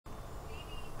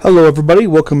Hello everybody,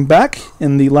 welcome back.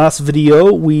 In the last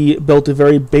video we built a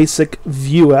very basic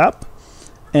Vue app,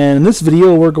 and in this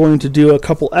video we're going to do a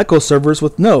couple echo servers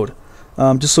with Node,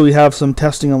 just so we have some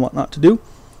testing and whatnot to do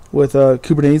with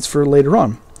Kubernetes for later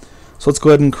on. So let's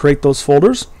go ahead and create those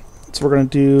folders. So we're going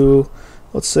to do,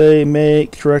 let's say,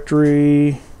 make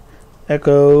directory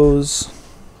echoes,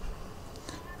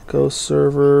 echo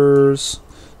servers,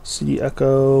 cd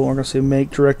echo. We're going to say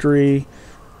make directory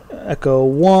echo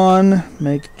 1,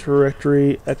 make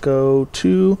directory echo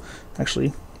 2.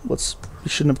 Actually, we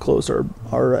shouldn't have closed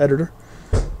our editor.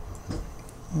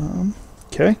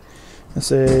 Okay, let's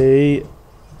say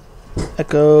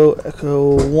echo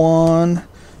 1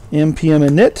 npm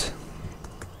init.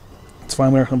 It's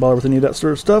fine, we're not going to bother with any of that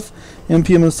sort of stuff.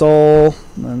 npm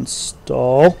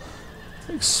install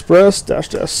express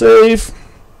 -- save.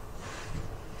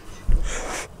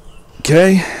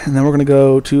 Okay, and then we're going to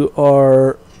go to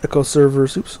our echo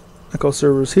servers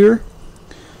here,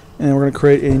 and we're going to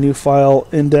create a new file,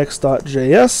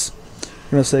 index.js.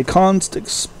 We're going to say const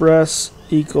express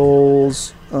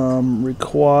equals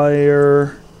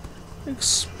require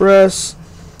express.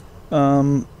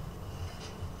 We'll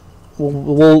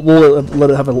let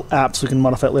it have an app so we can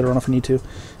modify it later on if we need to.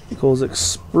 Equals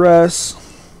express.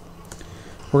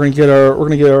 We're going to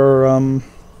get our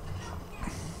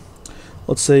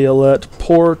let's say let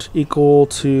port equal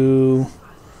to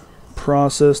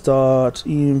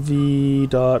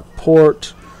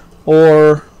process.env.port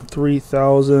or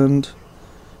 3000.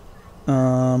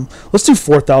 Let's do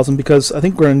 4000 because I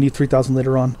think we're going to need 3000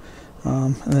 later on.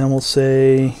 And then we'll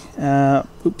say app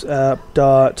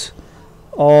dot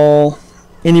all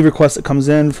any request that comes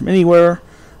in from anywhere.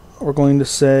 We're going to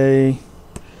say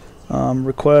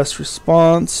request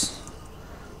response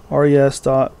res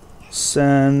dot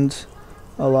send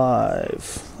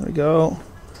alive. There we go.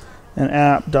 And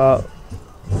app dot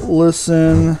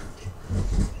listen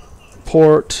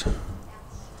port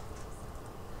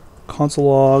console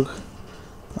log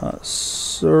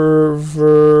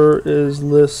server is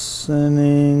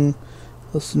listening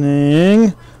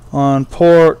on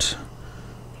port.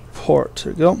 There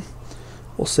we go.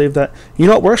 We'll save that. You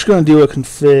know what, we're actually going to do a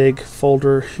config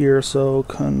folder here. So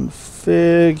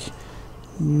config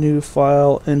new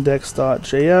file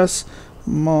index.js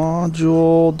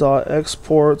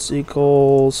module.exports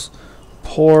equals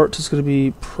port is going to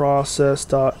be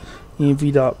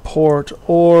process.env.port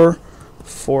or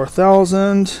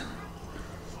 4000.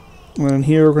 And then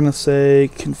here we're going to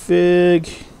say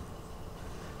config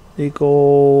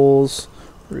equals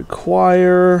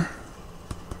require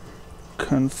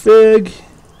config,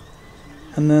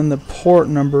 and then the port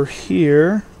number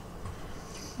here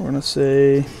we're going to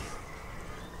say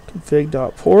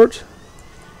config.port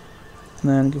and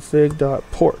then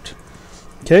config.port.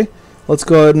 Okay, let's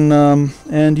go ahead and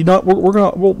you know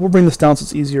what, we'll bring this down so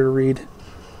it's easier to read,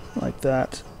 like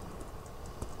that.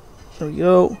 There we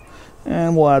go,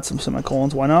 and we'll add some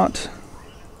semicolons. Why not?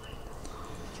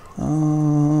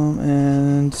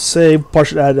 And save. Probably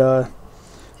should add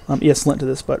ESLint to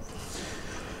this, but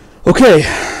okay.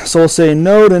 So we'll say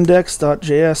node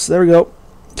index.js. There we go.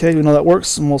 Okay, we know that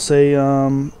works, and we'll say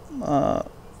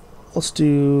let's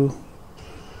do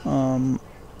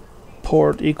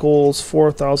port equals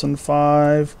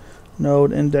 4005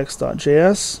 node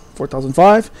index.js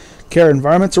 4005. Okay, our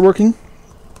environments are working.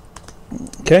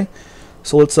 Okay,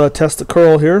 so let's test the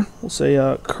curl here. We'll say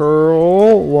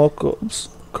curl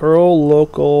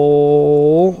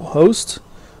localhost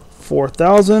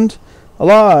 4000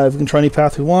 alive. We can try any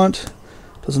path we want.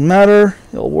 Doesn't matter.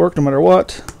 It'll work no matter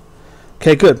what.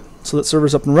 Okay, good. So that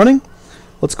server's up and running.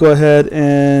 Let's go ahead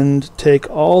and take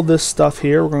all this stuff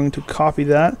here. We're going to copy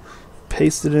that,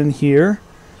 paste it in here.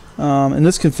 In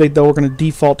this config, though, we're going to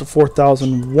default to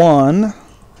 4001.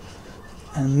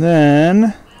 And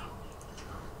then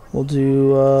we'll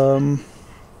do,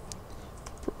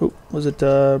 was it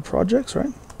projects,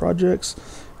 right? Projects.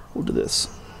 We'll do this.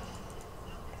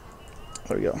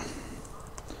 There we go.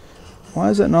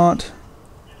 Why is that not?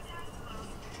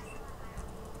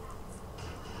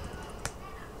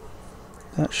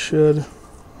 That should,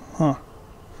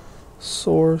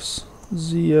 source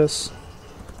ZS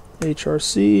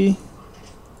HRC.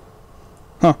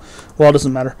 Well, it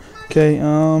doesn't matter. Okay,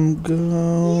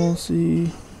 go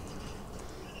see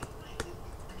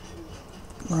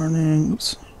learning.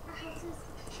 Oops.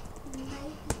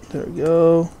 There we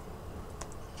go.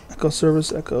 Echo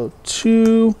service echo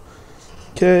 2.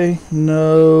 Okay,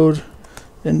 node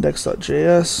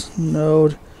index.js,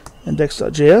 node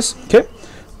index.js. Okay.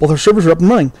 Both our servers are up and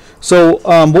running. So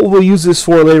what we'll use this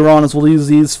for later on is we'll use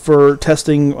these for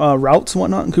testing routes and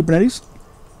whatnot in Kubernetes.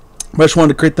 But I just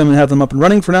wanted to create them and have them up and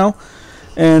running for now.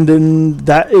 And then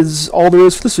that is all there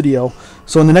is for this video.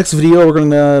 So in the next video, we're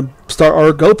going to start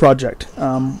our Go project,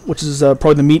 which is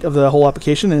probably the meat of the whole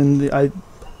application,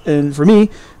 and for me,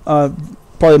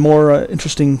 probably the more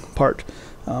interesting part.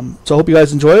 So I hope you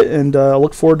guys enjoy it, and I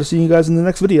look forward to seeing you guys in the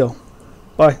next video.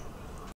 Bye.